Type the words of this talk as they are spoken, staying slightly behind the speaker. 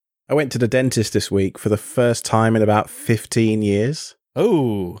I went to the dentist this week for the first time in about 15 years.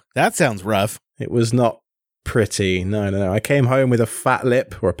 Oh, that sounds rough. It was not pretty. No. I came home with a fat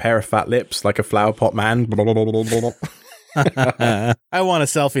lip, or a pair of fat lips, like a flower pot man. I want a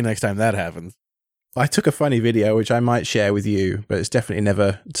selfie next time that happens. I took a funny video, which I might share with you, but it's definitely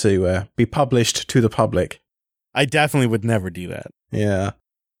never to be published to the public. I definitely would never do that. Yeah.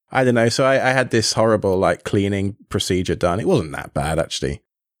 I don't know. So I had this horrible, like, cleaning procedure done. It wasn't that bad, actually.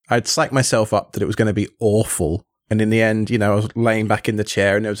 I'd psyched myself up that it was going to be awful. And in the end, you know, I was laying back in the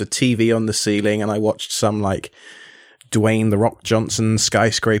chair and there was a TV on the ceiling and I watched some, like, Dwayne The Rock Johnson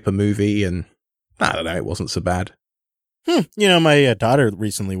skyscraper movie. And I don't know, it wasn't so bad. You know, my daughter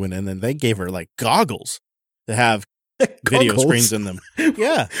recently went in and they gave her, like, goggles to have video screens in them.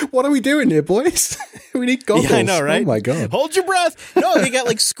 Yeah. What are we doing here, boys? We need goggles. Yeah, I know, right? Oh, my God. Hold your breath. No, they got,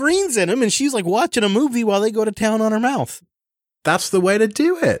 like, screens in them and she's, like, watching a movie while they go to town on her mouth. That's the way to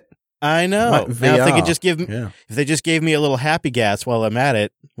do it. I know. Like now, if they could just give me, if they just gave me a little happy gas while I'm at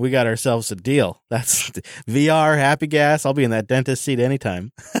it, we got ourselves a deal. That's VR happy gas. I'll be in that dentist seat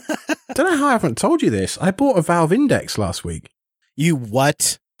anytime. Don't know how I haven't told you this. I bought a Valve Index last week. You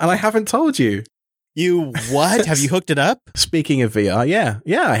what? And I haven't told you. You what? Have you hooked it up? Speaking of VR,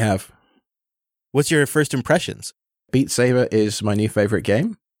 yeah, I have. What's your first impressions? Beat Saber is my new favorite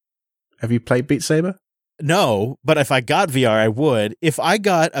game. Have you played Beat Saber? No, but if I got VR, I would. If I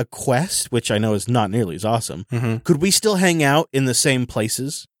got a Quest, which I know is not nearly as awesome, could we still hang out in the same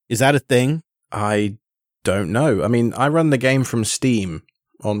places? Is that a thing? I don't know. I mean, I run the game from Steam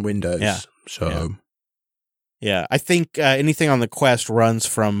on Windows. Yeah. So. Yeah, I think anything on the Quest runs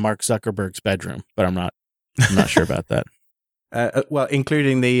from Mark Zuckerberg's bedroom, but I'm not sure about that. Well,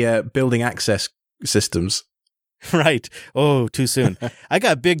 including the building access systems. Right. Oh, too soon. I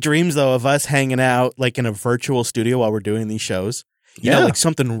got big dreams, though, of us hanging out like in a virtual studio while we're doing these shows. You know, like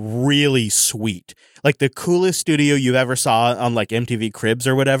something really sweet. Like the coolest studio you ever saw on like MTV Cribs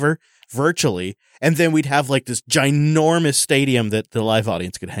or whatever, virtually. And then we'd have like this ginormous stadium that the live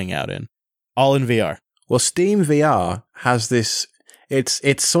audience could hang out in. All in VR. Well, Steam VR has this,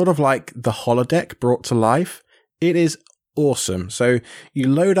 it's sort of like the holodeck brought to life. It is awesome. So you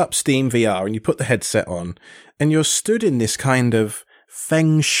load up Steam VR and you put the headset on and you're stood in this kind of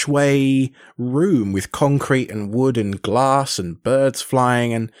feng shui room with concrete and wood and glass and birds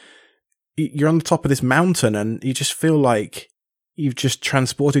flying, and you're on the top of this mountain and you just feel like you've just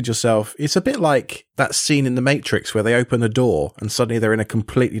transported yourself. It's a bit like that scene in The Matrix where they open a door and suddenly they're in a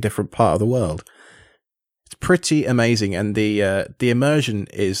completely different part of the world. It's pretty amazing, and the immersion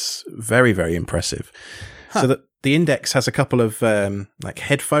is very, very impressive. So that the Index has a couple of like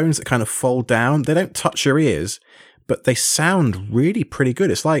headphones that kind of fold down. They don't touch your ears, but they sound really pretty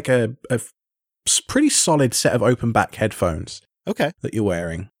good. It's like a pretty solid set of open back headphones. Okay. That you're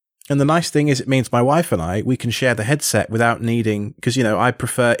wearing. And the nice thing is it means my wife and we can share the headset without needing, because, you know, I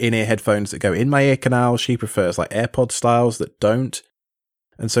prefer in-ear headphones that go in my ear canal. She prefers like AirPod styles that don't.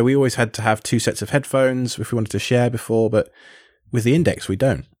 And so we always had to have two sets of headphones if we wanted to share before, but with the Index, we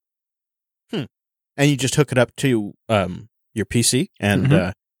don't. And you just hook it up to your PC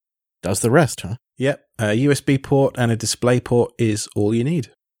and does the rest, huh? Yep. A USB port and a display port is all you need.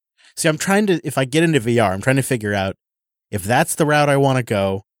 See, if I get into VR, I'm trying to figure out if that's the route I want to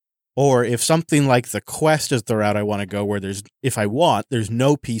go, or if something like the Quest is the route I want to go, where there's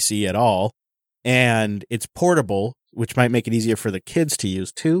no PC at all, and it's portable, which might make it easier for the kids to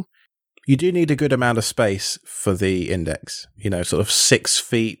use too. You do need a good amount of space for the Index, you know, sort of 6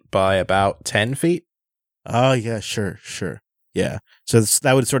 feet by about 10 feet. Oh, yeah, sure. Yeah. So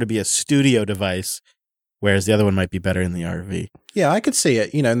that would sort of be a studio device, whereas the other one might be better in the RV. Yeah, I could see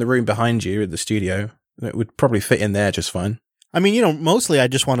it, you know, in the room behind you in the studio. It would probably fit in there just fine. I mean, you know, mostly I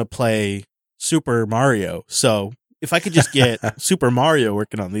just want to play Super Mario. So if I could just get Super Mario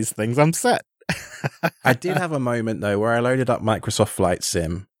working on these things, I'm set. I did have a moment, though, where I loaded up Microsoft Flight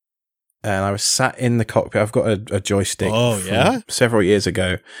Sim and I was sat in the cockpit. I've got a joystick from several years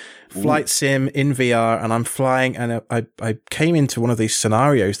ago. Flight Sim in VR, and I'm flying, and I came into one of these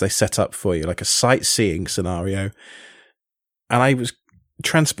scenarios they set up for you, like a sightseeing scenario, and I was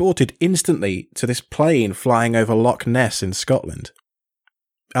transported instantly to this plane flying over Loch Ness in Scotland.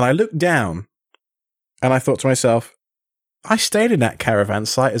 And I looked down, and I thought to myself, I stayed in that caravan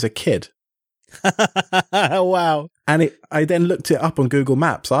site as a kid. Wow. And I then looked it up on Google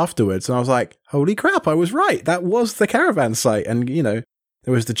Maps afterwards, and I was like, holy crap, I was right. That was the caravan site. And, you know,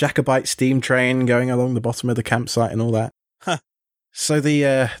 there was the Jacobite steam train going along the bottom of the campsite and all that. Huh. So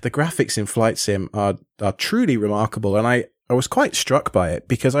the graphics in Flight Sim are truly remarkable, and I was quite struck by it,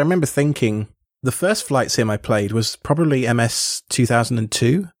 because I remember thinking the first Flight Sim I played was probably MS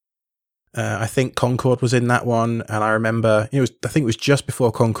 2002, I think Concord was in that one, and I remember I think it was just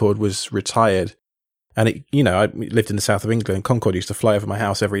before Concord was retired, and I lived in the south of England. Concord used to fly over my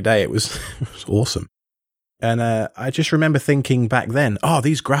house every day. It was it was awesome, and I just remember thinking back then, oh,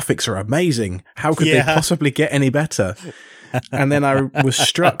 these graphics are amazing. How could they possibly get any better? And then I was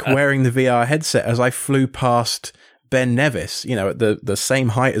struck wearing the VR headset as I flew past Ben Nevis, at the same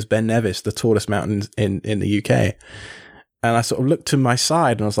height as Ben Nevis, the tallest mountain in the UK, and I sort of looked to my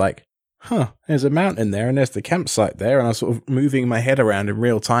side and I was like, there's a mountain there and there's the campsite there. And I was sort of moving my head around in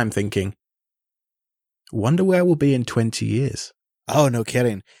real time thinking, wonder where we'll be in 20 years. Oh, no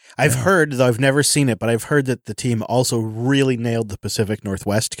kidding. I've heard, though I've never seen it, but I've heard that the team also really nailed the Pacific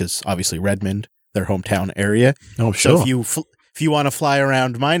Northwest because obviously Redmond, their hometown area. Oh, sure. So if you want to fly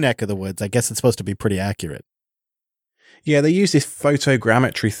around my neck of the woods, I guess it's supposed to be pretty accurate. Yeah, they use this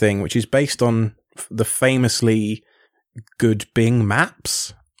photogrammetry thing, which is based on the famously good Bing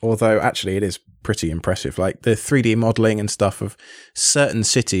Maps. Although, actually, it is pretty impressive. Like, the 3D modeling and stuff of certain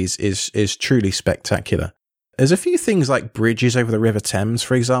cities is truly spectacular. There's a few things like bridges over the River Thames,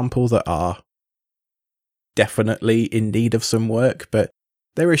 for example, that are definitely in need of some work, but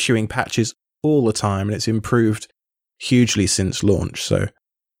they're issuing patches all the time, and it's improved hugely since launch. So,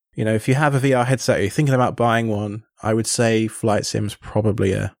 if you have a VR headset or you're thinking about buying one, I would say Flight Sim's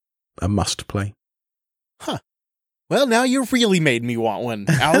probably a must-play. Huh. Well, now you really made me want one,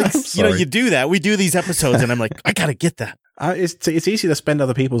 Alex. You do that. We do these episodes, and I'm like, I got to get that. It's easy to spend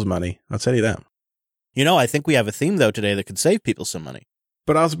other people's money. I'll tell you that. I think we have a theme, though, today that could save people some money.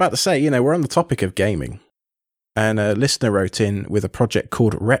 But I was about to say, we're on the topic of gaming. And a listener wrote in with a project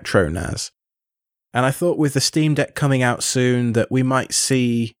called RetroNAS. And I thought with the Steam Deck coming out soon that we might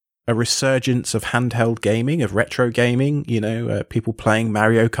see a resurgence of handheld gaming, of retro gaming, people playing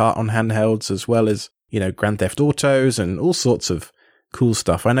Mario Kart on handhelds as well as Grand Theft Autos and all sorts of cool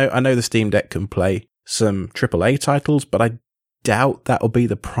stuff. I know the Steam Deck can play some AAA titles, but I doubt that'll be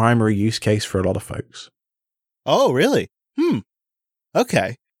the primary use case for a lot of folks. Oh, really?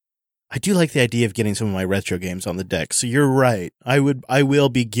 Okay. I do like the idea of getting some of my retro games on the deck. So you're right. I will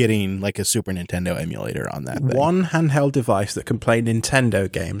be getting like a Super Nintendo emulator on that thing. One handheld device that can play Nintendo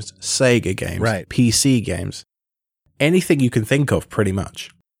games, Sega games, PC games, anything you can think of pretty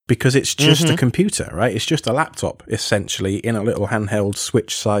much. Because it's just a computer, right? It's just a laptop, essentially, in a little handheld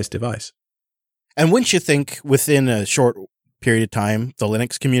Switch-sized device. And wouldn't you think within a short period of time, the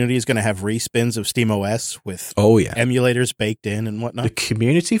Linux community is going to have respins of SteamOS with emulators baked in and whatnot? The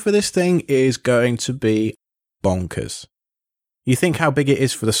community for this thing is going to be bonkers. You think how big it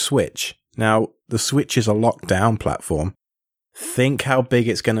is for the Switch. Now, the Switch is a lockdown platform. Think how big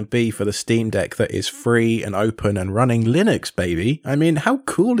it's going to be for the Steam Deck that is free and open and running Linux, baby. I mean, how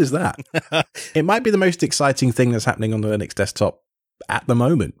cool is that? It might be the most exciting thing that's happening on the Linux desktop at the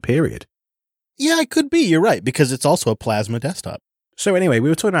moment, period. Yeah, it could be. You're right, because it's also a plasma desktop. So anyway, we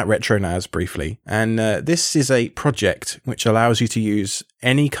were talking about RetroNAS briefly, and this is a project which allows you to use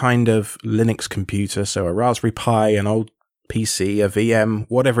any kind of Linux computer, so a Raspberry Pi, an old PC, a VM,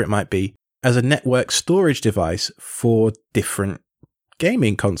 whatever it might be, as a network storage device for different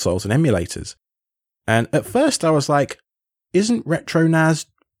gaming consoles and emulators. And at first I was like, isn't RetroNAS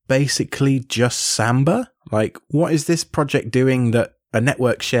basically just Samba? Like, what is this project doing that a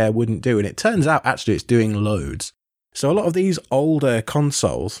network share wouldn't do? And it turns out actually it's doing loads. So a lot of these older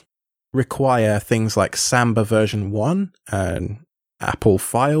consoles require things like Samba version 1 and Apple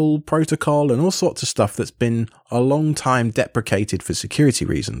File Protocol and all sorts of stuff that's been a long time deprecated for security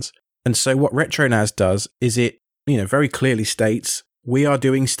reasons. And so what RetroNAS does is it, very clearly states, we are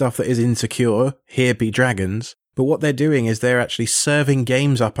doing stuff that is insecure, here be dragons. But what they're doing is they're actually serving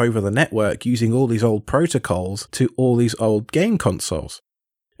games up over the network using all these old protocols to all these old game consoles.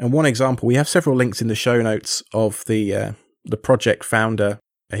 And one example, we have several links in the show notes of the project founder,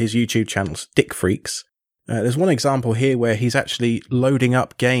 his YouTube channel, Dick Freaks. There's one example here where he's actually loading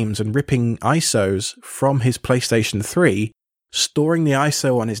up games and ripping ISOs from his PlayStation 3, storing the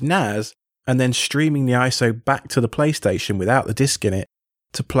ISO on his NAS, and then streaming the ISO back to the PlayStation without the disc in it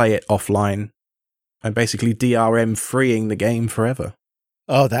to play it offline, and basically DRM freeing the game forever.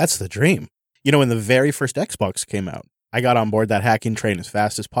 Oh, that's the dream. When the very first Xbox came out, I got on board that hacking train as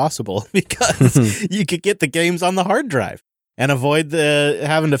fast as possible because you could get the games on the hard drive and avoid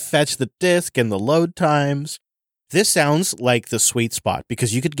having to fetch the disc and the load times. This sounds like the sweet spot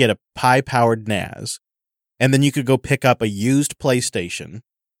because you could get a Pi-powered NAS, and then you could go pick up a used PlayStation,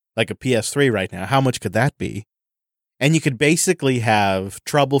 like a PS3 right now. How much could that be? And you could basically have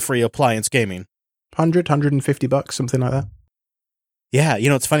trouble-free appliance gaming. $100, $150, something like that. Yeah,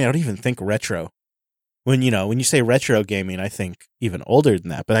 it's funny. I don't even think retro. When you say retro gaming, I think even older than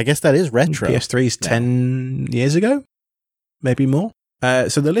that, but I guess that is retro. PS3's 10 years ago, maybe more.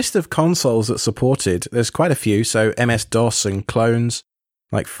 So the list of consoles that supported, there's quite a few. So MS-DOS and clones,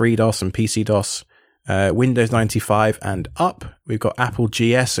 like FreeDOS and PC-DOS, Windows 95 and up. We've got Apple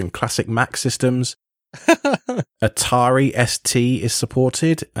GS and classic Mac systems. Atari ST is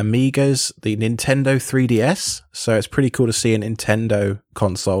supported. Amigas, the Nintendo 3DS. So it's pretty cool to see a Nintendo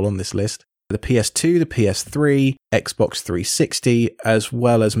console on this list. The PS2, the PS3, Xbox 360, as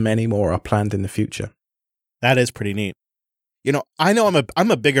well as many more are planned in the future. That is pretty neat. I know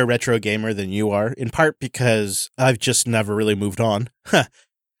I'm a bigger retro gamer than you are, in part because I've just never really moved on.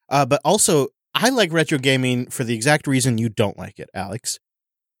 But also, I like retro gaming for the exact reason you don't like it, Alex.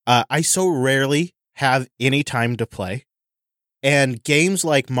 I so rarely have any time to play, and games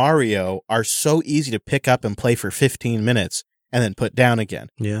like Mario are so easy to pick up and play for 15 minutes and then put down again.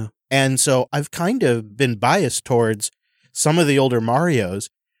 Yeah. And so I've kind of been biased towards some of the older Marios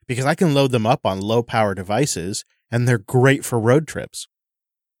because I can load them up on low-power devices, and they're great for road trips.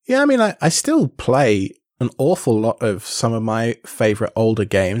 Yeah, I mean, I still play an awful lot of some of my favorite older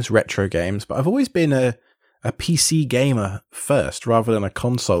games, retro games, but I've always been a PC gamer first rather than a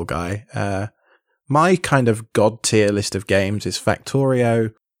console guy. My kind of god tier list of games is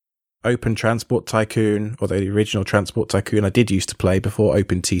Factorio, Open Transport Tycoon, although the original Transport Tycoon I did used to play before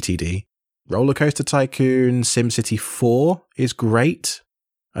Open TTD. Roller Coaster Tycoon, SimCity 4 is great.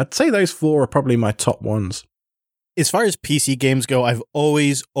 I'd say those four are probably my top ones. As far as PC games go, I've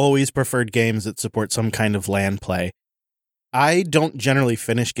always preferred games that support some kind of LAN play. I don't generally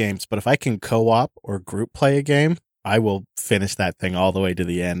finish games, but if I can co-op or group play a game, I will finish that thing all the way to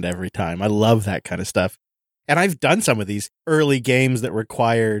the end every time. I love that kind of stuff. And I've done some of these early games that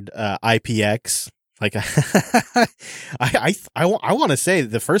required IPX. Like, I want to say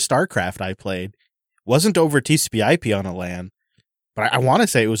the first StarCraft I played wasn't over TCP/IP on a LAN, but I want to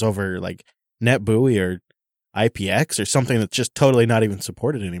say it was over like NetBEUI or IPX or something that's just totally not even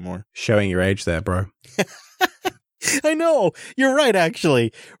supported anymore. Showing your age there, bro. I know. You're right,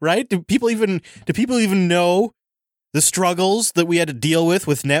 actually. Right? Do people even know the struggles that we had to deal with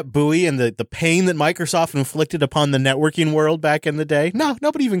NetBEUI and the pain that Microsoft inflicted upon the networking world back in the day? No,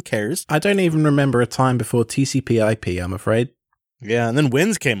 nobody even cares. I don't even remember a time before TCP/IP, I'm afraid. Yeah, and then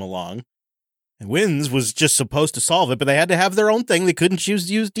Wins came along. And Wins was just supposed to solve it, but they had to have their own thing. They couldn't choose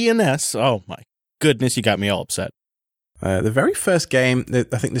to use DNS. Oh, my goodness, you got me all upset. The very first game, I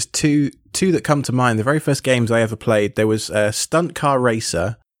think there's two that come to mind. The very first games I ever played, there was Stunt Car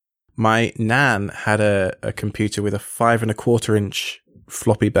Racer. My nan had a computer with a 5.25-inch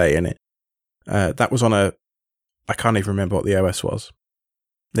floppy bay in it. That was on I can't even remember what the OS was.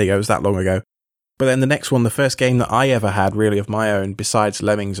 There you go, it was that long ago. But then the next one, the first game that I ever had really of my own, besides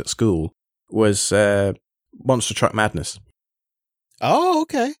Lemmings at school, was Monster Truck Madness. Oh,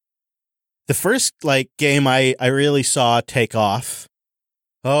 okay. The first game I really saw take off.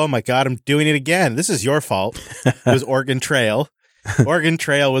 Oh my God, I'm doing it again. This is your fault. It was Oregon Trail. Oregon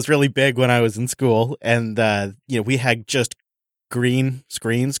Trail was really big when I was in school, and we had just green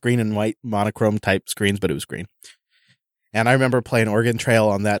screens, green and white monochrome type screens, but it was green. And I remember playing Oregon Trail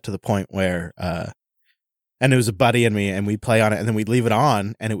on that to the point where, and it was a buddy and me, and we'd play on it, and then we'd leave it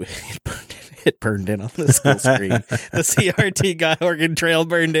on, and it burned in on the school screen. The CRT got Oregon Trail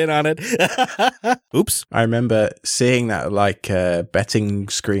burned in on it. Oops. I remember seeing that betting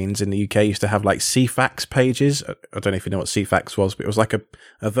screens in the UK used to have CFAX pages. I don't know if you know what CFAX was, but it was like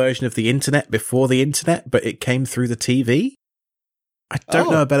a version of the internet before the internet, but it came through the TV. I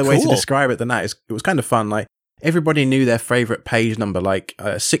don't know a better way to describe it than that. It was kind of fun. Everybody knew their favorite page number.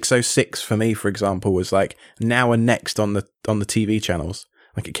 606 for me, for example, was now and next on the TV channels.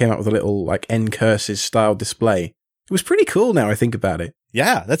 It came out with a little N curses style display. It was pretty cool now I think about it.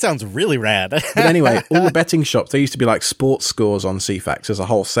 Yeah, that sounds really rad. But anyway, all the betting shops, there used to be sports scores on CFAX as a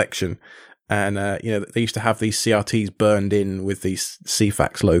whole section. And, they used to have these CRTs burned in with these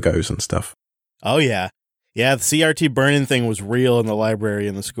CFAX logos and stuff. Oh, yeah. Yeah, the CRT burn-in thing was real in the library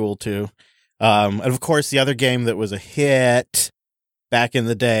in the school, too. And, of course, the other game that was a hit back in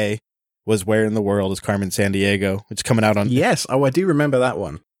the day was Where in the World is Carmen Sandiego. It's coming out on... Yes, I do remember that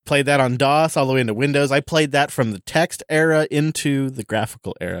one. Played that on DOS all the way into Windows. I played that from the text era into the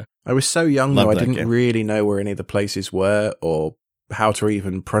graphical era. I was so young, though, I didn't really know where any of the places were or how to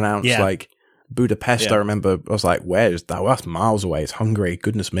even pronounce, Budapest. Yeah. I remember, I was like, where's that? Well, that's miles away. It's Hungary.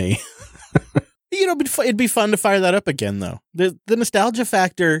 Goodness me. It'd be fun to fire that up again, though. The nostalgia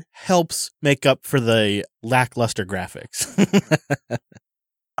factor helps make up for the lackluster graphics.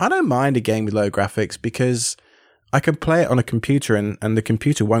 I don't mind a game with low graphics because I can play it on a computer and the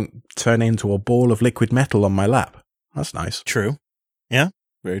computer won't turn into a ball of liquid metal on my lap. That's nice. True. Yeah,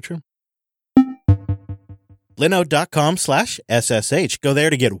 very true. Linode.com/SSH. Go there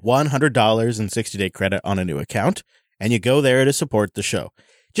to get $100 in 60-day credit on a new account, and you go there to support the show.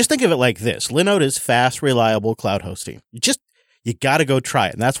 Just think of it like this. Linode is fast, reliable cloud hosting. You got to go try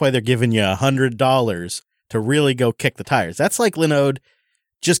it, and that's why they're giving you $100 to really go kick the tires. That's like Linode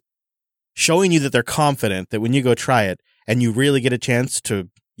just showing you that they're confident that when you go try it and you really get a chance to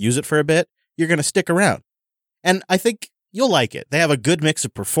use it for a bit, you're going to stick around. And I think you'll like it. They have a good mix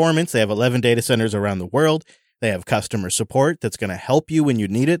of performance. They have 11 data centers around the world. They have customer support that's going to help you when you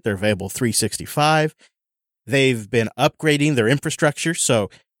need it. They're available 365. They've been upgrading their infrastructure. So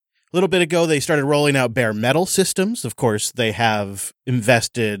a little bit ago, they started rolling out bare metal systems. Of course, they have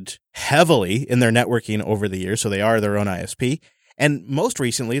invested heavily in their networking over the years, so they are their own ISP. And most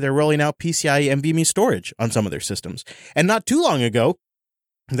recently, they're rolling out PCIe NVMe storage on some of their systems. And not too long ago,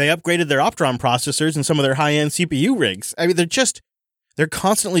 they upgraded their Opteron processors and some of their high-end CPU rigs. I mean, they're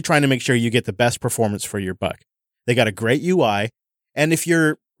constantly trying to make sure you get the best performance for your buck. They got a great UI. And if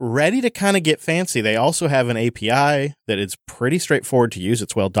you're ready to kind of get fancy, they also have an API that is pretty straightforward to use.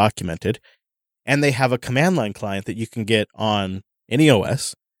 It's well documented. And they have a command line client that you can get on any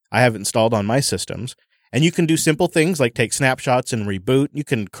OS. I have it installed on my systems. And you can do simple things like take snapshots and reboot. You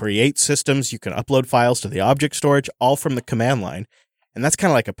can create systems. You can upload files to the object storage, all from the command line. And that's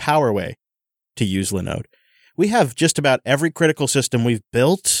kind of like a power way to use Linode. We have just about every critical system we've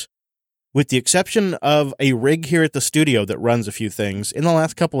built, with the exception of a rig here at the studio that runs a few things in the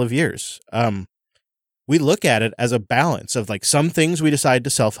last couple of years. We look at it as a balance of like some things we decide to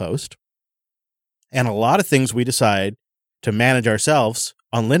self-host and a lot of things we decide to manage ourselves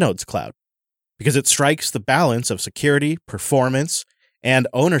on Linode's cloud, because it strikes the balance of security, performance, and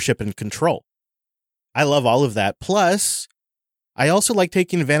ownership and control. I love all of that. Plus, I also like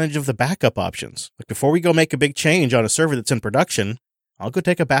taking advantage of the backup options. Like before we go make a big change on a server that's in production, I'll go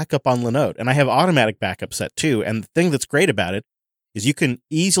take a backup on Linode. And I have automatic backup set too. And the thing that's great about it is you can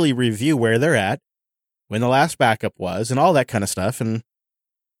easily review where they're at, when the last backup was, and all that kind of stuff. And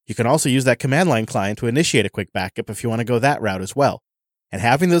you can also use that command line client to initiate a quick backup if you want to go that route as well. And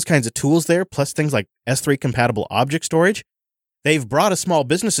having those kinds of tools there, plus things like S3 compatible object storage, they've brought a small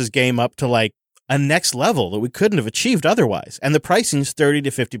business's game up to like a next level that we couldn't have achieved otherwise. And the pricing's 30 to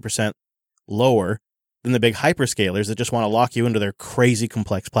 50% lower than the big hyperscalers that just want to lock you into their crazy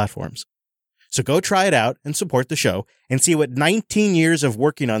complex platforms. So go try it out and support the show and see what 19 years of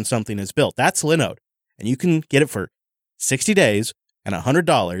working on something has built. That's Linode. And you can get it for 60 days and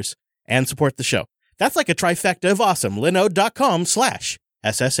 $100 and support the show. That's like a trifecta of awesome.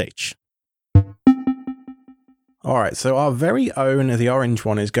 Linode.com/SSH. All right, so our very own The Orange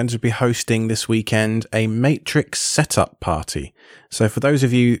One is going to be hosting this weekend a Matrix setup party. So for those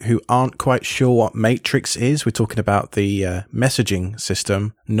of you who aren't quite sure what Matrix is, we're talking about the messaging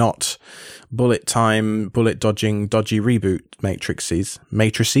system, not bullet time, bullet dodging, dodgy reboot matrices.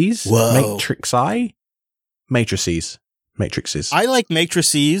 Matrices? Whoa. Matrices. I like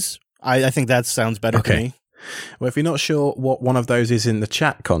matrices. I think that sounds better to me. Well, if you're not sure what one of those is in the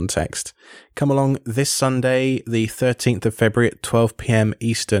chat context, come along this Sunday, the 13th of February at 12 p.m.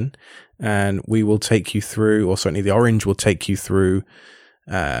 Eastern, and we will take you through, or certainly the Orange will take you through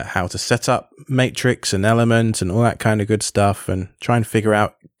how to set up Matrix and Element and all that kind of good stuff, and try and figure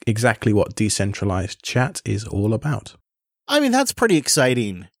out exactly what decentralized chat is all about. I mean, that's pretty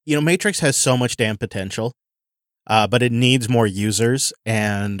exciting. You know, Matrix has so much damn potential. But it needs more users,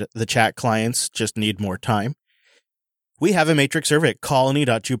 and the chat clients just need more time. We have a Matrix server at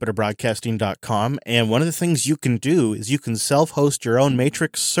colony.jupiterbroadcasting.com, and one of the things you can do is you can self-host your own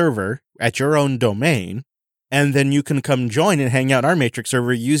Matrix server at your own domain, and then you can come join and hang out in our Matrix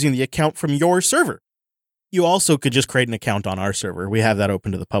server using the account from your server. You also could just create an account on our server. We have that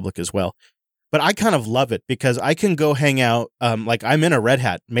open to the public as well. But I kind of love it because I can go hang out, like I'm in a Red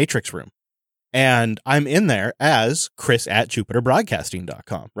Hat Matrix room. And I'm in there as Chris at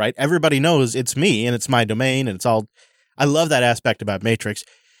JupiterBroadcasting.com, right? Everybody knows it's me and it's my domain and it's all. I love that aspect about Matrix.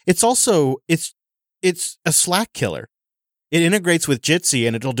 It's also, it's a Slack killer. It integrates with Jitsi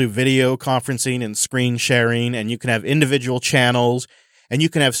and it'll do video conferencing and screen sharing, and you can have individual channels and you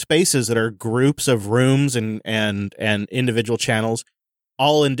can have spaces that are groups of rooms and individual channels,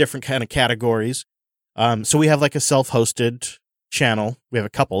 all in different kind of categories. So we have like a self-hosted channel. We have a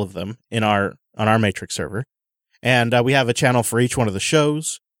couple of them on our Matrix server. And we have a channel for each one of the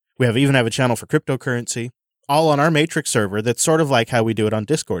shows. We even have a channel for cryptocurrency, all on our Matrix server. That's sort of like how we do it on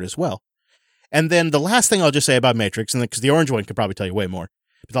Discord as well. And then the last thing I'll just say about Matrix, and because the Orange One could probably tell you way more,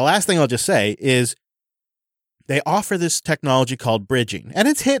 but the last thing I'll just say is they offer this technology called bridging, and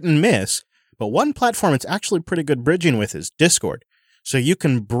it's hit and miss. But one platform it's actually pretty good bridging with is Discord. So you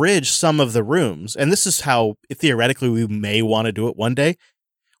can bridge some of the rooms, and this is how theoretically we may want to do it one day.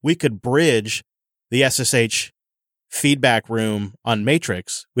 We could bridge the SSH feedback room on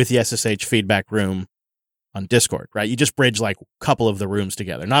Matrix with the SSH feedback room on Discord, right? You just bridge like a couple of the rooms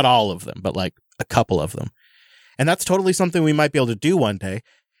together. Not all of them, but like a couple of them. And that's totally something we might be able to do one day.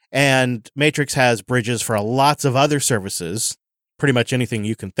 And Matrix has bridges for lots of other services, pretty much anything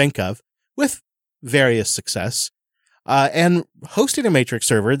you can think of, with various success. And hosting a Matrix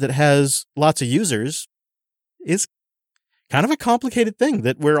server that has lots of users is kind of a complicated thing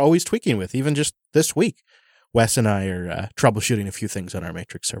that we're always tweaking with. Even just this week, Wes and I are troubleshooting a few things on our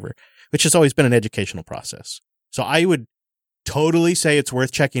Matrix server, which has always been an educational process. So I would totally say it's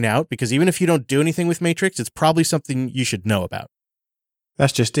worth checking out, because even if you don't do anything with Matrix, it's probably something you should know about.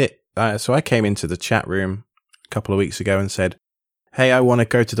 That's just it. So I came into the chat room a couple of weeks ago and said, hey, I want to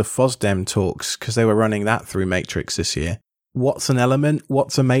go to the FOSDEM talks because they were running that through Matrix this year. What's an element?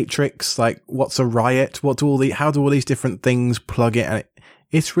 What's a Matrix? Like, what's a riot? How do all these different things plug in? And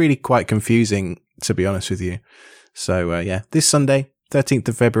it's really quite confusing, to be honest with you. So, yeah, this Sunday, 13th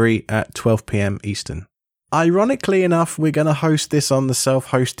of February at 12 p.m. Eastern. Ironically enough, we're going to host this on the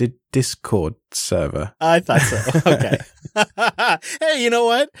self-hosted Discord server. I thought so. Okay. Hey, you know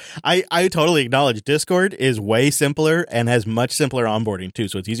what? I totally acknowledge Discord is way simpler and has much simpler onboarding too.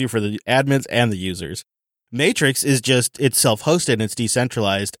 So it's easier for the admins and the users. Matrix is just, it's self-hosted and it's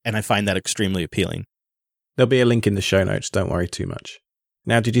decentralized. And I find that extremely appealing. There'll be a link in the show notes. Don't worry too much.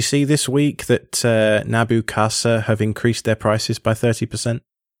 Now, did you see this week that Nabu Casa have increased their prices by 30%?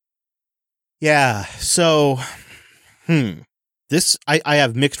 Yeah. So, this, I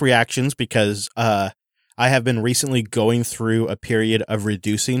have mixed reactions because, I have been recently going through a period of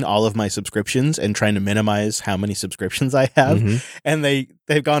reducing all of my subscriptions and trying to minimize how many subscriptions I have. Mm-hmm. And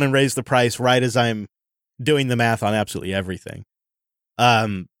they've gone and raised the price right as I'm doing the math on absolutely everything.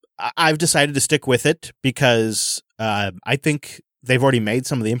 I've decided to stick with it because, I think they've already made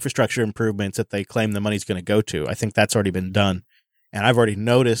some of the infrastructure improvements that they claim the money's going to go to. I think that's already been done. And I've already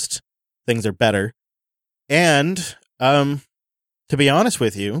noticed things are better. And, to be honest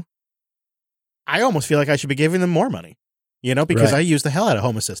with you, I almost feel like I should be giving them more money, because right. I use the hell out of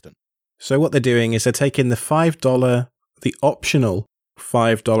Home Assistant. So what they're doing is they're taking the optional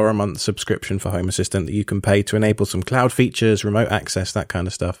 $5 a month subscription for Home Assistant that you can pay to enable some cloud features, remote access, that kind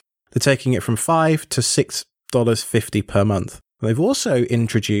of stuff. They're taking it from $5 to $6.50 per month. They've also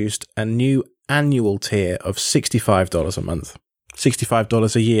introduced a new annual tier of $65 a month.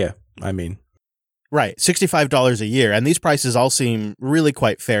 $65 a year, I mean. Right, $65 a year. And these prices all seem really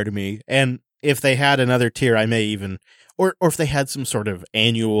quite fair to me. And if they had another tier, I may even, or if they had some sort of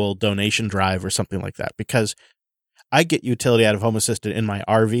annual donation drive or something like that, because I get utility out of Home Assistant in my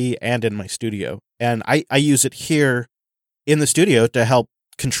RV and in my studio. And I use it here in the studio to help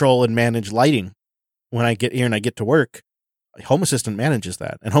control and manage lighting. When I get here and I get to work, Home Assistant manages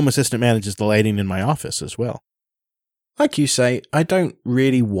that. And Home Assistant manages the lighting in my office as well. Like you say, I don't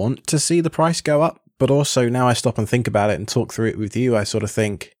really want to see the price go up, but also now I stop and think about it and talk through it with you, I sort of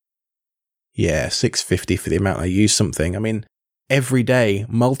think, yeah, $6.50 for the amount I use something. I mean, every day,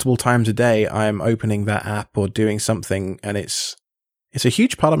 multiple times a day, I'm opening that app or doing something, and it's a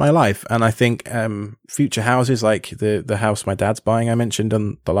huge part of my life. And I think future houses, like the house my dad's buying, I mentioned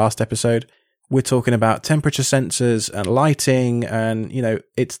on the last episode, we're talking about temperature sensors and lighting, and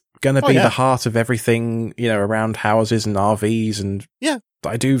it's going to be the heart of everything, around houses and RVs and that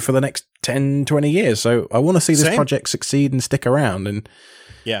I do for the next 10, 20 years. So I want to see this project succeed and stick around. And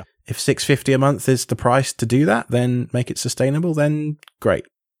if $6.50 a month is the price to do that, then make it sustainable, then great.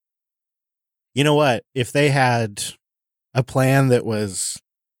 You know what? If they had a plan that was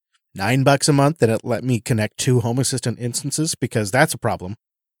 $9 a month, that it let me connect 2 Home Assistant instances, because that's a problem.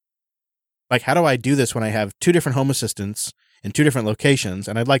 Like, how do I do this when I have 2 different Home Assistants in 2 different locations,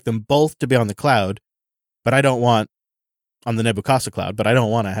 and I'd like them both to be on the cloud, but I don't want on the Nabu Casa cloud, but I don't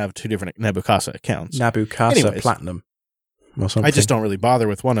want to have 2 different Nabu Casa accounts. Nabu Casa Platinum. I just don't really bother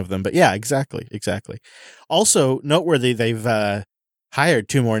with one of them, but yeah, exactly. Also noteworthy, they've hired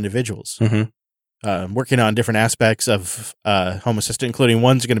 2 more individuals working on different aspects of Home Assistant, including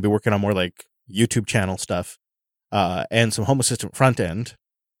one's going to be working on more like YouTube channel stuff and some Home Assistant front end.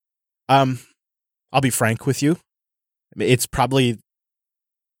 I'll be frank with you. It's probably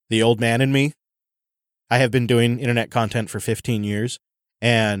the old man in me. I have been doing internet content for 15 years,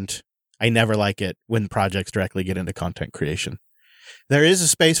 and I never like it when projects directly get into content creation. There is a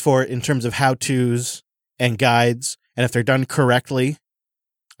space for it in terms of how-tos and guides, and if they're done correctly,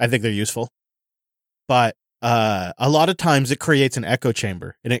 I think they're useful. But a lot of times it creates an echo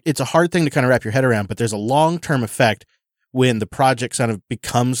chamber. And it's a hard thing to kind of wrap your head around, but there's a long-term effect when the project kind of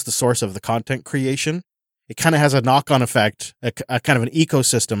becomes the source of the content creation. It kind of has a knock-on effect, a kind of an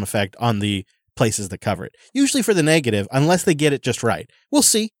ecosystem effect on the places that cover it. Usually for the negative, unless they get it just right. We'll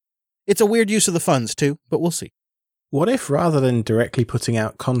see. It's a weird use of the funds too, but we'll see. What if rather than directly putting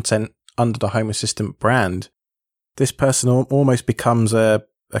out content under the Home Assistant brand, this person almost becomes a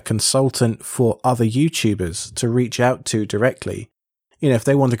consultant for other YouTubers to reach out to directly? You know, if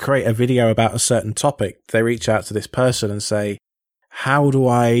they want to create a video about a certain topic, they reach out to this person and say, how do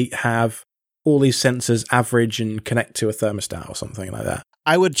I have all these sensors average and connect to a thermostat or something like that?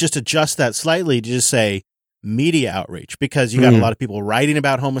 I would just adjust that slightly to just say media outreach, because you got a lot of people writing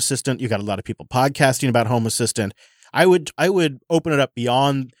about Home Assistant. You got a lot of people podcasting about Home Assistant. I would open it up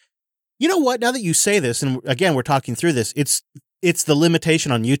beyond, you know what, now that you say this, and again, we're talking through this, it's the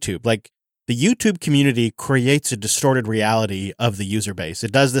limitation on YouTube. Like, the YouTube community creates a distorted reality of the user base.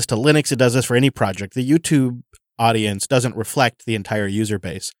 It does this to Linux. It does this for any project. The YouTube audience doesn't reflect the entire user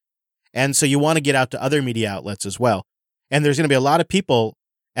base. And so you want to get out to other media outlets as well. And there's going to be a lot of people,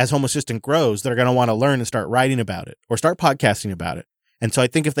 as Home Assistant grows, that are going to want to learn and start writing about it or start podcasting about it. And so I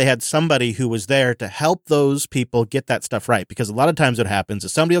think if they had somebody who was there to help those people get that stuff right, because a lot of times what happens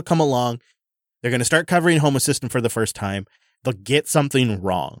is somebody will come along, they're going to start covering Home Assistant for the first time, they'll get something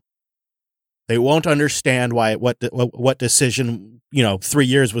wrong. They won't understand what decision, 3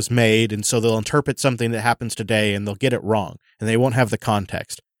 years was made, and so they'll interpret something that happens today and they'll get it wrong, and they won't have the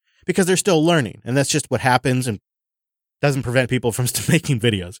context because they're still learning, and that's just what happens, and doesn't prevent people from making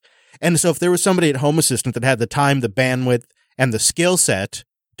videos. And so if there was somebody at Home Assistant that had the time, the bandwidth, and the skill set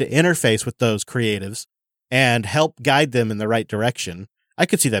to interface with those creatives and help guide them in the right direction, I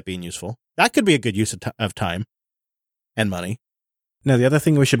could see that being useful. That could be a good use of time and money. Now, the other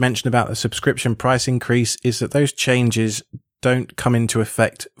thing we should mention about the subscription price increase is that those changes don't come into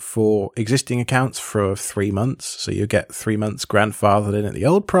effect for existing accounts for 3 months. So you get 3 months grandfathered in at the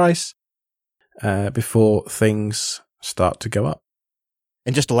old price before things start to go up.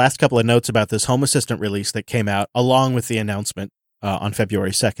 And just the last couple of notes about this Home Assistant release that came out along with the announcement on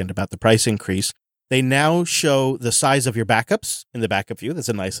February 2nd about the price increase. They now show the size of your backups in the backup view. That's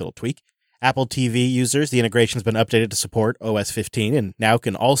a nice little tweak. Apple TV users, the integration's been updated to support OS 15 and now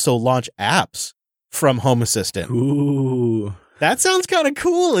can also launch apps from Home Assistant. Ooh. That sounds kind of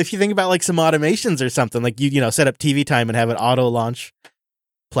cool if you think about like some automations or something. Like you set up TV time and have it auto launch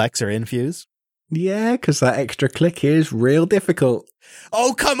Plex or Infuse. Yeah, because that extra click is real difficult.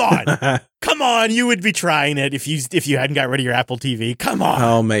 Oh, come on. Come on, you would be trying it if you hadn't got rid of your Apple TV. Come on.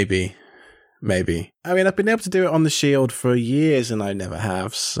 Oh, maybe. I mean, I've been able to do it on the Shield for years and I never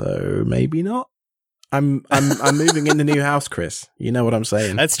have, so maybe not. I'm moving in the new house, Chris. You know what I'm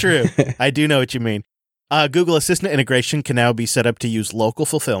saying. That's true. I do know what you mean. Google Assistant integration can now be set up to use local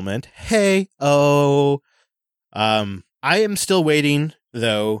fulfillment. I am still waiting,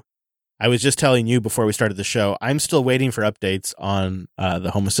 though. I was just telling you before we started the show, I'm still waiting for updates on the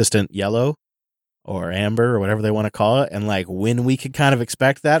Home Assistant Yellow or Amber or whatever they want to call it, and like when we could kind of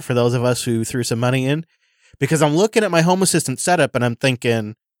expect that for those of us who threw some money in. Because I'm looking at my Home Assistant setup and I'm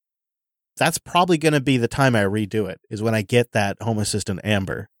thinking that's probably going to be the time I redo it, is when I get that Home Assistant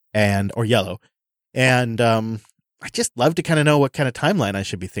Amber or Yellow. And I just love to kind of know what kind of timeline I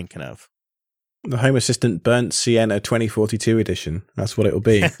should be thinking of. The Home Assistant Burnt Sienna 2042 edition. That's what it'll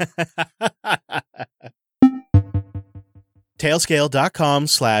be.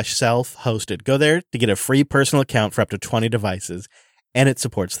 Tailscale.com/self-hosted. Go there to get a free personal account for up to 20 devices, and it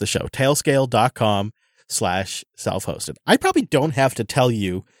supports the show. Tailscale.com/self-hosted. I probably don't have to tell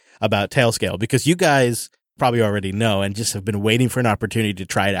you about Tailscale because you guys probably already know and just have been waiting for an opportunity to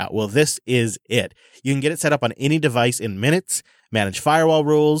try it out. Well, this is it. You can get it set up on any device in minutes, manage firewall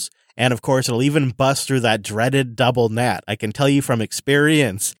rules, and of course, it'll even bust through that dreaded double NAT. I can tell you from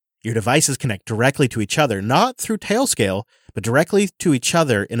experience, your devices connect directly to each other, not through Tailscale, but directly to each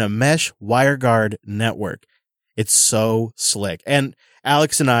other in a mesh WireGuard network. It's so slick. And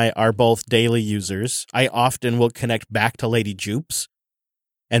Alex and I are both daily users. I often will connect back to Lady Jupes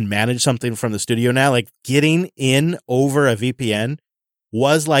and manage something from the studio now. Like getting in over a VPN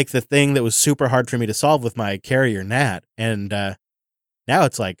was like the thing that was super hard for me to solve with my carrier NAT. And now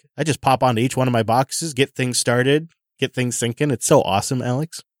it's like I just pop onto each one of my boxes, get things started, get things syncing. It's so awesome,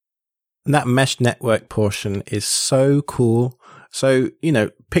 Alex. And that mesh network portion is so cool. So,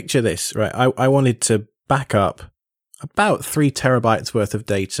 picture this, right? I wanted to back up about 3 terabytes worth of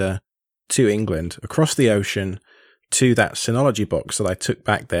data to England across the ocean to that Synology box that I took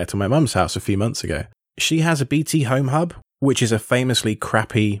back there to my mum's house a few months ago. She has a BT Home Hub, which is a famously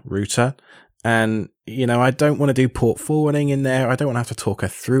crappy router. And, I don't want to do port forwarding in there. I don't want to have to talk her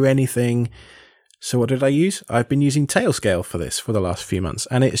through anything. So what did I use? I've been using Tailscale for this for the last few months,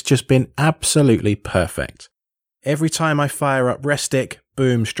 and it's just been absolutely perfect. Every time I fire up Restic,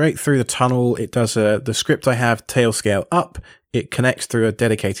 boom, straight through the tunnel. It does the script I have, Tailscale up. It connects through a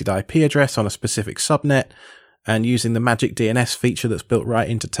dedicated IP address on a specific subnet. And using the magic DNS feature that's built right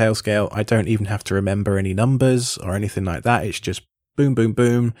into Tailscale, I don't even have to remember any numbers or anything like that. It's just boom, boom,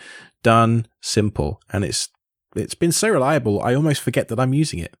 boom, done, simple. And it's been so reliable, I almost forget that I'm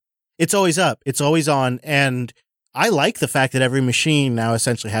using it. It's always up. It's always on. And I like the fact that every machine now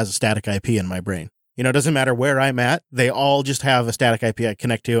essentially has a static IP in my brain. It doesn't matter where I'm at. They all just have a static IP I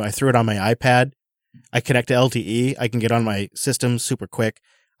connect to. I threw it on my iPad. I connect to LTE. I can get on my system super quick.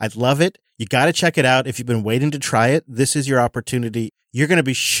 I love it. You got to check it out. If you've been waiting to try it, this is your opportunity. You're going to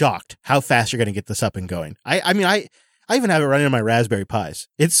be shocked how fast you're going to get this up and going. I even have it running on my Raspberry Pis.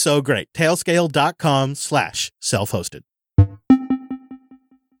 It's so great. Tailscale.com/self-hosted.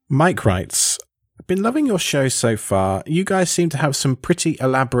 Mike writes, been loving your show so far. You guys seem to have some pretty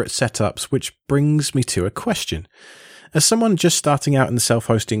elaborate setups, which brings me to a question. As someone just starting out in the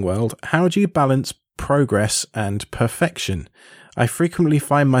self-hosting world, how do you balance progress and perfection? I frequently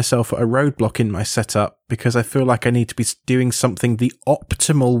find myself at a roadblock in my setup because I feel like I need to be doing something the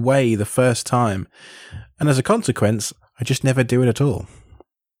optimal way the first time. And as a consequence, I just never do it at all.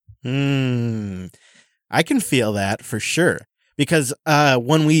 I can feel that for sure. Because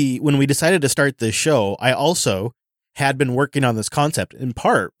when we decided to start this show, I also had been working on this concept in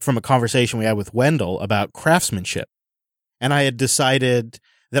part from a conversation we had with Wendell about craftsmanship. And I had decided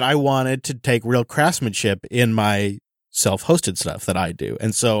that I wanted to take real craftsmanship in my self-hosted stuff that I do.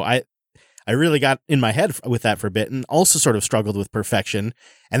 And so I really got in my head with that for a bit and also sort of struggled with perfection.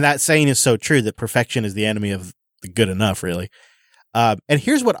 And that saying is so true that perfection is the enemy of the good enough, really. And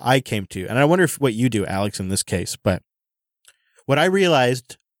here's what I came to, and I wonder what you do, Alex, in this case, but what I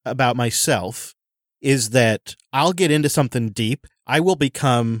realized about myself is that I'll get into something deep. I will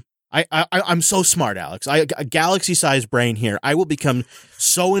become, I'm so smart, Alex. A galaxy-sized brain here. I will become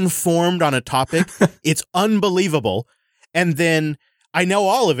so informed on a topic. It's unbelievable. And then I know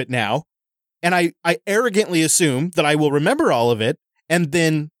all of it now. And I arrogantly assume that I will remember all of it. And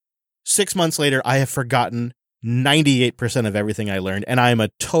then 6 months later, I have forgotten 98% of everything I learned. And I am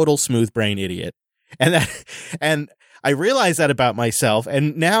a total smooth brain idiot. And I realize that about myself,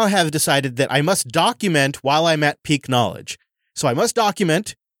 and now have decided that I must document while I'm at peak knowledge. So I must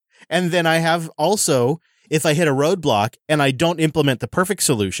document, and then I have also, if I hit a roadblock and I don't implement the perfect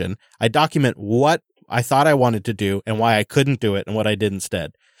solution, I document what I thought I wanted to do and why I couldn't do it and what I did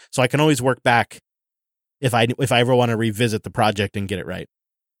instead. So I can always work back if I ever want to revisit the project and get it right.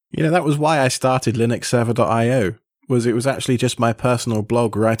 That was why I started linuxserver.io. It was actually just my personal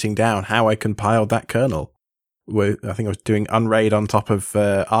blog writing down how I compiled that kernel. I think I was doing Unraid on top of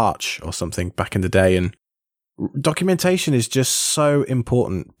Arch or something back in the day, and documentation is just so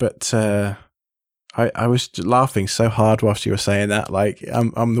important. But I was laughing so hard whilst you were saying that. Like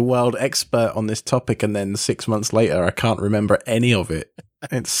I'm the world expert on this topic, and then 6 months later, I can't remember any of it.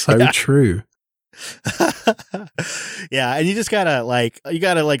 It's so true. Yeah, and you just gotta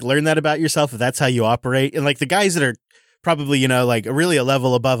learn that about yourself if that's how you operate. And like the guys that are probably, really a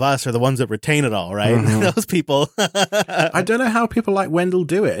level above us are the ones that retain it all, right? Mm-hmm. Those people. I don't know how people like Wendell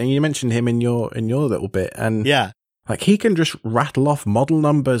do it. And you mentioned him in your little bit. And yeah, like he can just rattle off model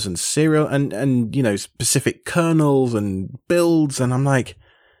numbers and serial and specific kernels and builds. And I'm like,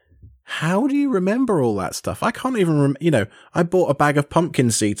 how do you remember all that stuff? I can't even I bought a bag of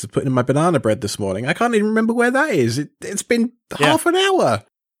pumpkin seeds to put in my banana bread this morning. I can't even remember where that is. It's been half an hour.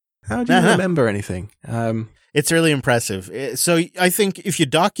 How do you remember anything? It's really impressive. So I think if you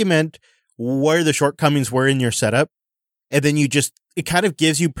document where the shortcomings were in your setup, and then it kind of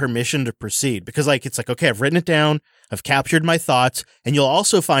gives you permission to proceed, because it's like, okay, I've written it down, I've captured my thoughts, and you'll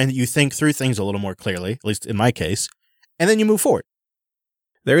also find that you think through things a little more clearly, at least in my case, and then you move forward.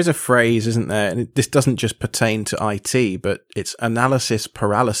 There is a phrase, isn't there? And this doesn't just pertain to IT, but it's analysis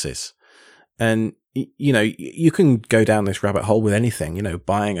paralysis. And you can go down this rabbit hole with anything,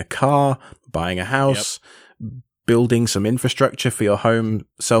 buying a car, buying a house, building some infrastructure for your home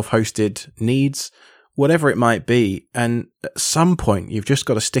self-hosted needs, whatever it might be. And at some point, you've just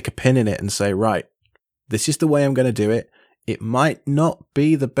got to stick a pin in it and say, right, this is the way I'm going to do it. It might not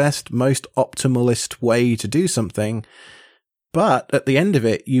be the best, most optimalist way to do something, but at the end of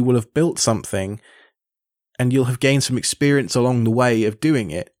it, you will have built something and you'll have gained some experience along the way of doing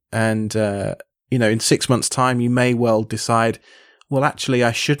it. And, in 6 months' time, you may well decide, well, actually,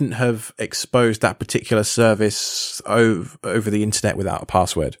 I shouldn't have exposed that particular service over the internet without a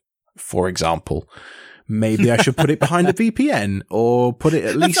password. for example. Maybe I should put it behind a VPN or put it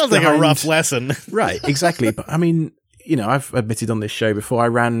at least That sounds like a rough lesson. Right, exactly. But I mean, you know, I've admitted on this show before I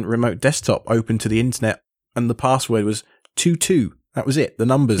ran remote desktop open to the internet and the password was 22. That was it. The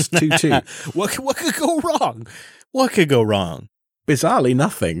numbers 22. What could go wrong? What could go wrong? Bizarrely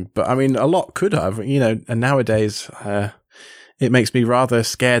nothing, but I mean, a lot could have, you know, and nowadays it makes me rather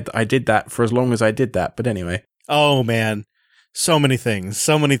scared that I did that for as long as I did that. But anyway. Oh, man. So many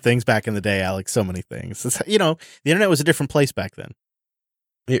things back in the day, Alex. So many things. It's, you know, the internet was a different place back then.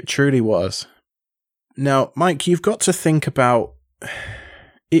 It truly was. Now, Mike, you've got to think about,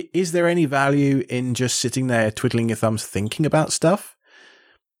 is there any value in just sitting there twiddling your thumbs thinking about stuff?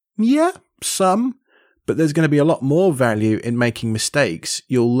 Yeah, some. But there's going to be a lot more value in making mistakes.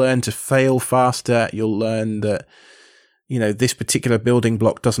 You'll learn to fail faster. You'll learn that, you know, this particular building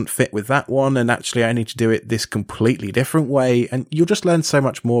block doesn't fit with that one, and actually I need to do it this completely different way. And you'll just learn so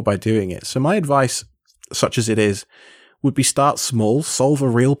much more by doing it. So my advice, such as it is, would be start small, solve a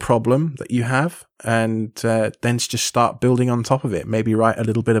real problem that you have, and then just start building on top of it. Maybe write a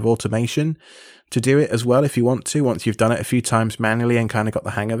little bit of automation to do it as well if you want to, once you've done it a few times manually and kind of got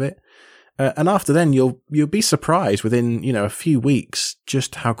the hang of it. And after then, you'll be surprised within, you know, a few weeks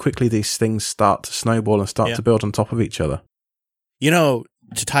just how quickly these things start to snowball and start to build on top of each other. You know,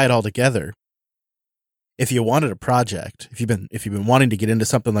 to tie it all together, if you wanted a project, if you've been wanting to get into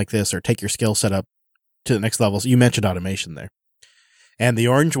something like this or take your skill set up to the next level, so you mentioned automation there, and the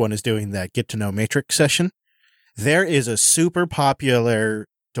orange one is doing that get to know matrix session. There is a super popular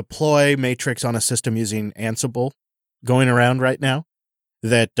deploy matrix on a system using Ansible going around right now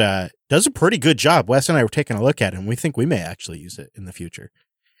that does a pretty good job. Wes and I were taking a look at it, and we think we may actually use it in the future.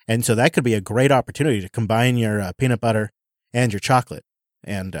 And so that could be a great opportunity to combine your peanut butter and your chocolate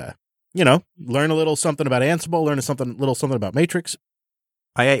and, you know, learn a little something about Ansible, learn a little something about Matrix.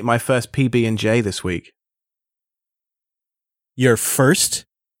 I ate my first PB&J this week. Your first?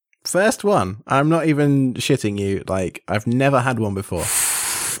 First one. I'm not even shitting you. Like, I've never had one before.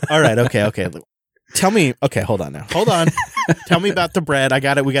 All right. Okay. Tell me. Okay, hold on now. Hold on. Tell me about the bread. I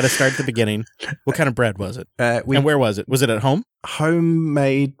got it. We got to start at the beginning. What kind of bread was it? And where was it? Was it at home?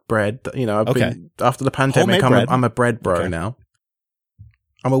 Homemade bread. You know, after the pandemic, I'm a bread bro now.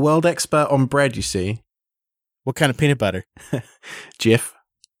 I'm a world expert on bread, you see. What kind of peanut butter? Jif.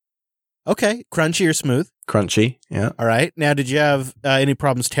 Okay. Crunchy or smooth? Crunchy, yeah. All right. Now, did you have any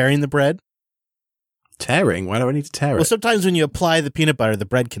problems tearing the bread? Tearing? Why do I need to tear it? Well, sometimes when you apply the peanut butter, the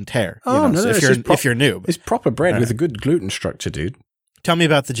bread can tear. Oh, no, so if you're noob. It's proper bread with a good gluten structure, dude. Tell me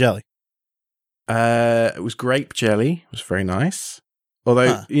about the jelly. It was grape jelly. It was very nice.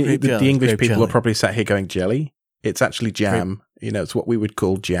 Although the English people jelly. Are probably sat here going jelly. It's actually jam. Grape. You know, it's what we would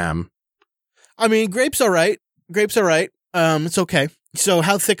call jam. I mean, grape's all right. It's okay. So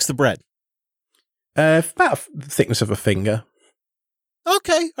how thick's the bread? About the thickness of a finger.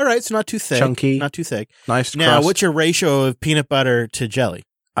 Okay, all right. So not too thick. Chunky. Not too thick. Nice Now, crust. what's your ratio of peanut butter to jelly?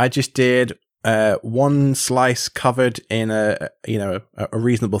 I just did one slice covered in a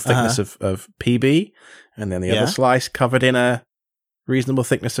reasonable thickness of PB, and then the other slice covered in a reasonable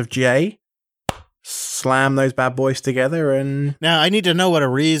thickness of J. Slam those bad boys together, and now I need to know what a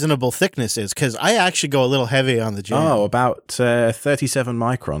reasonable thickness is, because I actually go a little heavy on the jam. Oh, about 37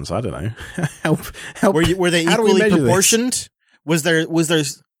 microns. I don't know. help. Were they equally proportioned? Was there?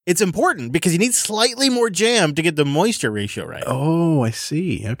 It's important because you need slightly more jam to get the moisture ratio right. Oh, I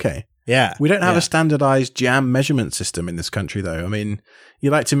see. Okay. Yeah. We don't have a standardized jam measurement system in this country, though. I mean, you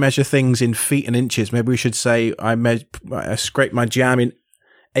like to measure things in feet and inches. Maybe we should say I scrape my jam in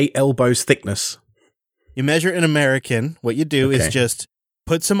 8 elbows thickness. You measure in American. What you do is just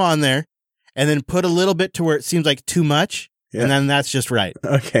put some on there and then put a little bit to where it seems like too much. Yeah. And then that's just right.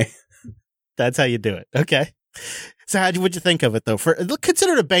 Okay. That's how you do it. Okay. So what'd you think of it, though?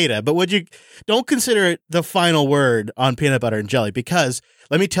 Consider it a beta, but don't consider it the final word on peanut butter and jelly, because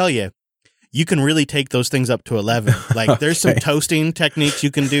let me tell you, you can really take those things up to 11. Like there's some toasting techniques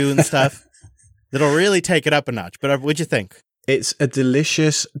you can do and stuff that'll really take it up a notch. But what'd you think? It's a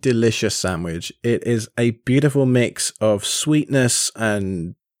delicious, delicious sandwich. It is a beautiful mix of sweetness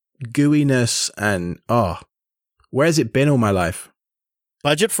and gooiness and, where's it been all my life?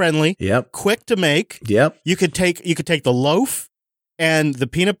 Budget friendly. Yep. Quick to make. Yep. You could take the loaf and the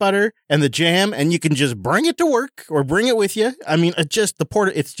peanut butter and the jam, and you can just bring it to work or bring it with you. I mean,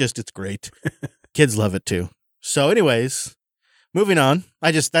 it's great. Kids love it too. So anyways, moving on.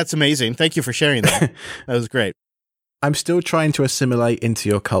 That's amazing. Thank you for sharing that. That was great. I'm still trying to assimilate into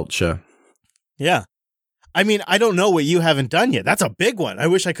your culture. Yeah. I mean, I don't know what you haven't done yet. That's a big one. I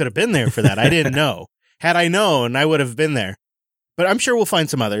wish I could have been there for that. I didn't know. Had I known, I would have been there. But I'm sure we'll find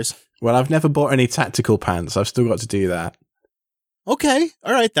some others. Well, I've never bought any tactical pants. I've still got to do that. Okay.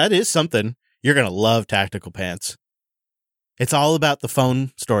 All right. That is something. You're going to love tactical pants. It's all about the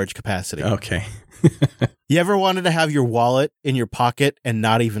phone storage capacity. Okay. You ever wanted to have your wallet in your pocket and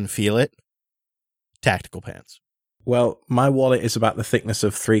not even feel it? Tactical pants. Well, my wallet is about the thickness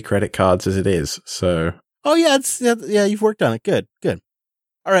of 3 credit cards as it is, so... Oh, yeah, you've worked on it. Good.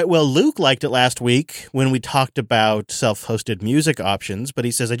 All right, well, Luke liked it last week when we talked about self-hosted music options, but he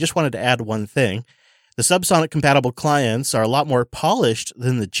says, I just wanted to add one thing. The Subsonic-compatible clients are a lot more polished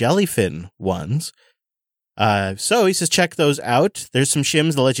than the Jellyfin ones. So he says, check those out. There's some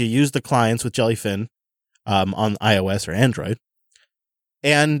shims that let you use the clients with Jellyfin on iOS or Android.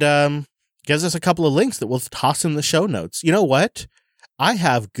 And gives us a couple of links that we'll toss in the show notes. You know what? I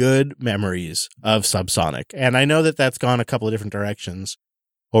have good memories of Subsonic, and I know that that's gone a couple of different directions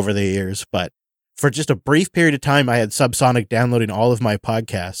over the years, but for just a brief period of time, I had Subsonic downloading all of my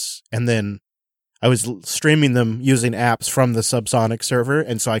podcasts, and then I was streaming them using apps from the Subsonic server,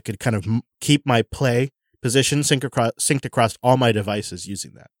 and so I could kind of keep my play position synced across all my devices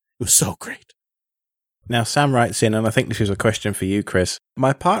using that. It was so great. Now, Sam writes in, and I think this is a question for you, Chris.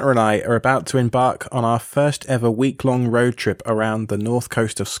 My partner and I are about to embark on our first ever week-long road trip around the north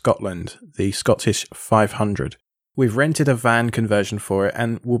coast of Scotland, the Scottish 500. We've rented a van conversion for it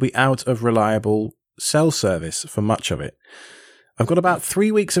and will be out of reliable cell service for much of it. I've got about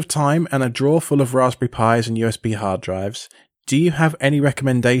 3 weeks of time and a drawer full of Raspberry Pis and USB hard drives. Do you have any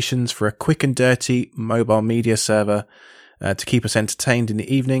recommendations for a quick and dirty mobile media server to keep us entertained in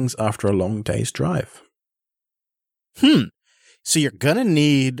the evenings after a long day's drive? So you're going to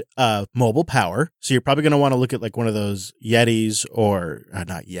need mobile power. So you're probably going to want to look at like one of those Yetis or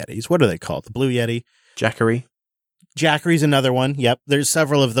not Yetis. What are they called? The Blue Yeti? Jackery. Jackery's another one. Yep. There's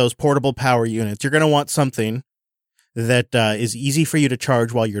several of those portable power units. You're going to want something that is easy for you to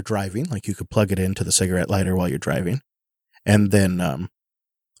charge while you're driving. Like you could plug it into the cigarette lighter while you're driving. And then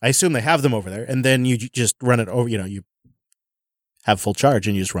I assume they have them over there. And then you just run it over, you have full charge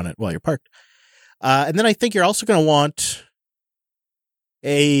and you just run it while you're parked. And then I think you're also going to want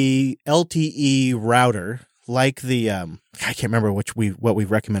a LTE router like the I can't remember what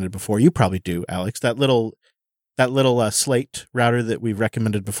we've recommended before. You probably do, Alex. That little Slate router that we've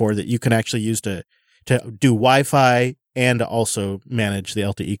recommended before that you can actually use to do Wi-Fi and also manage the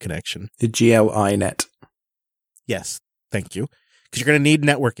LTE connection. The GLINet. Yes, thank you. Because you're going to need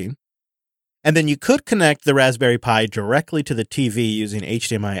networking. And then you could connect the Raspberry Pi directly to the TV using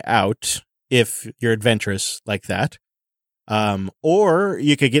HDMI out if you're adventurous like that. Or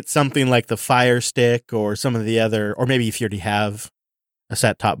you could get something like the Fire Stick or some of the other, or maybe if you already have a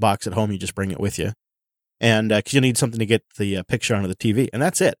set-top box at home, you just bring it with you. And because you need something to get the picture onto the TV. And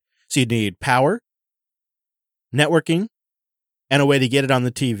that's it. So you need power, networking, and a way to get it on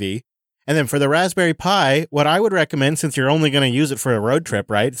the TV. And then for the Raspberry Pi, what I would recommend, since you're only going to use it for a road trip,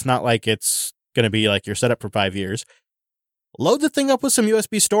 right? It's not like it's going to be like you're set up for 5 years. Load the thing up with some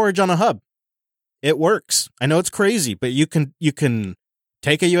USB storage on a hub. It works. I know it's crazy, but you can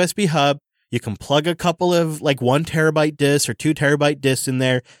take a USB hub, you can plug a couple of like 1 terabyte disks or 2 terabyte disks in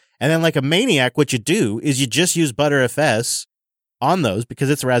there, and then like a maniac, what you do is you just use ButterFS on those because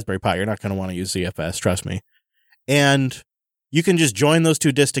it's a Raspberry Pi. You're not going to want to use ZFS, trust me. And you can just join those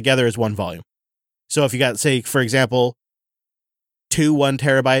 2 disks together as one volume. So if you got, say, for example, 2 1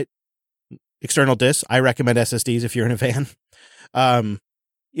 terabyte external disks, I recommend SSDs if you're in a van.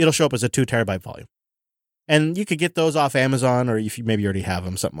 It'll show up as a 2 terabyte volume. And you could get those off Amazon, or if you maybe already have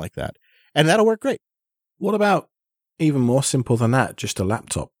them, something like that. And that'll work great. What about even more simple than that, just a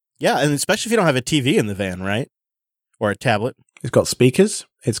laptop? Yeah, and especially if you don't have a TV in the van, right? Or a tablet. It's got speakers.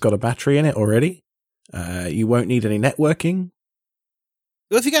 It's got a battery in it already. You won't need any networking.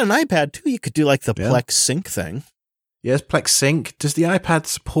 Well, if you got an iPad, too, you could do like the Plex Sync thing. Yes, Plex Sync. Does the iPad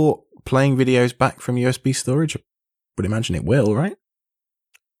support playing videos back from USB storage? I would imagine it will, right?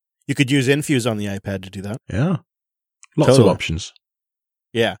 You could use Infuse on the iPad to do that. Yeah. Lots of options.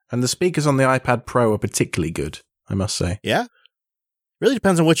 Yeah. And the speakers on the iPad Pro are particularly good, I must say. Yeah. Really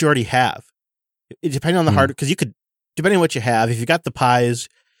depends on what you already have. Depending on the hardware, because you could, depending on what you have, if you got the Pis,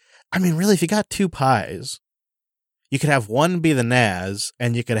 I mean, really, if you got 2 Pis, you could have one be the NAS,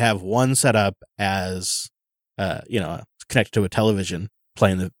 and you could have one set up as, connected to a television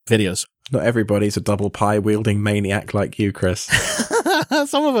playing the videos. Not everybody's a double Pi wielding maniac like you, Chris.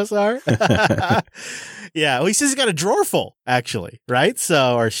 Some of us are. Yeah, well, he says he's got a drawer full, actually, right?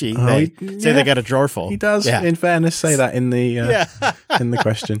 So, or she, they say they got a drawer full. He does, in fairness, say that in the in the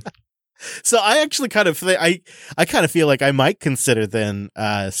question. So I actually kind of, I kind of feel like I might consider then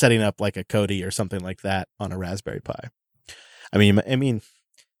setting up like a Kodi or something like that on a Raspberry Pi. I mean,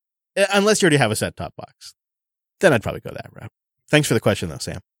 unless you already have a set-top box, then I'd probably go that route. Thanks for the question, though,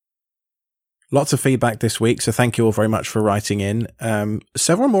 Sam. Lots of feedback this week, so thank you all very much for writing in.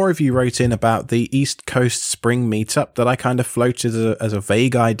 Several more of you wrote in about the East Coast Spring Meetup that I kind of floated as a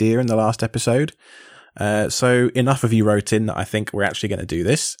vague idea in the last episode. So enough of you wrote in that I think we're actually going to do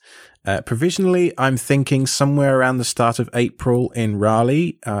this. Provisionally, I'm thinking somewhere around the start of April in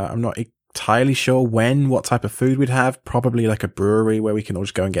Raleigh. I'm not entirely sure what type of food we'd have. Probably like a brewery where we can all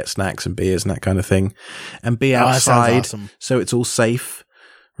just go and get snacks and beers and that kind of thing, and be outside, awesome. So it's all safe,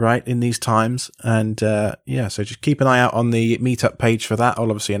 right, in these times. And so just keep an eye out on the meetup page for that. I'll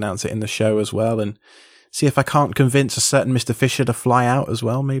obviously announce it in the show as well, and see if I can't convince a certain Mr. Fisher to fly out as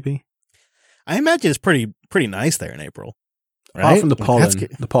well, maybe. I imagine it's pretty nice there in April. Right? Apart from the pollen,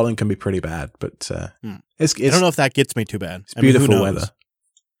 the pollen can be pretty bad, but it's I don't know if that gets me too bad. It's beautiful weather.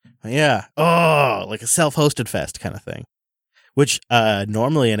 Yeah. Oh, like a self-hosted fest kind of thing. Which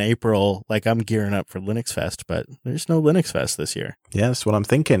normally in April, like I'm gearing up for Linux Fest, but there's no Linux Fest this year. Yeah, that's what I'm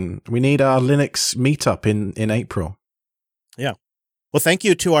thinking. We need our Linux meetup in April. Yeah. Well, thank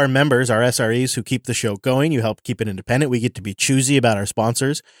you to our members, our SREs, who keep the show going. You help keep it independent. We get to be choosy about our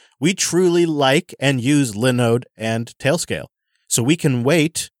sponsors. We truly like and use Linode and Tailscale. So we can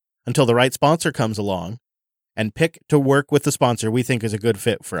wait until the right sponsor comes along and pick to work with the sponsor we think is a good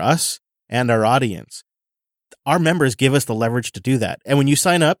fit for us and our audience. Our members give us the leverage to do that. And when you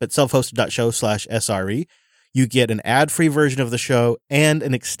sign up at selfhosted.show/SRE, you get an ad-free version of the show and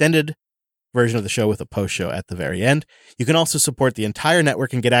an extended version of the show with a post show at the very end. You can also support the entire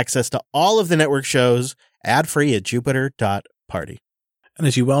network and get access to all of the network shows ad-free at jupiter.party. And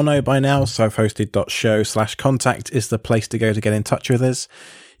as you well know by now, selfhosted.show/contact is the place to go to get in touch with us.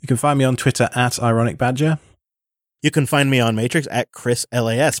 You can find me on Twitter at IronicBadger. You can find me on Matrix at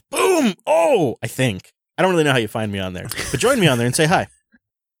ChrisLAS. Boom! Oh, I think. I don't really know how you find me on there, but join me on there and say hi.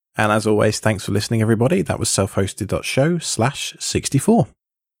 And as always, thanks for listening, everybody. That was selfhosted.show/64.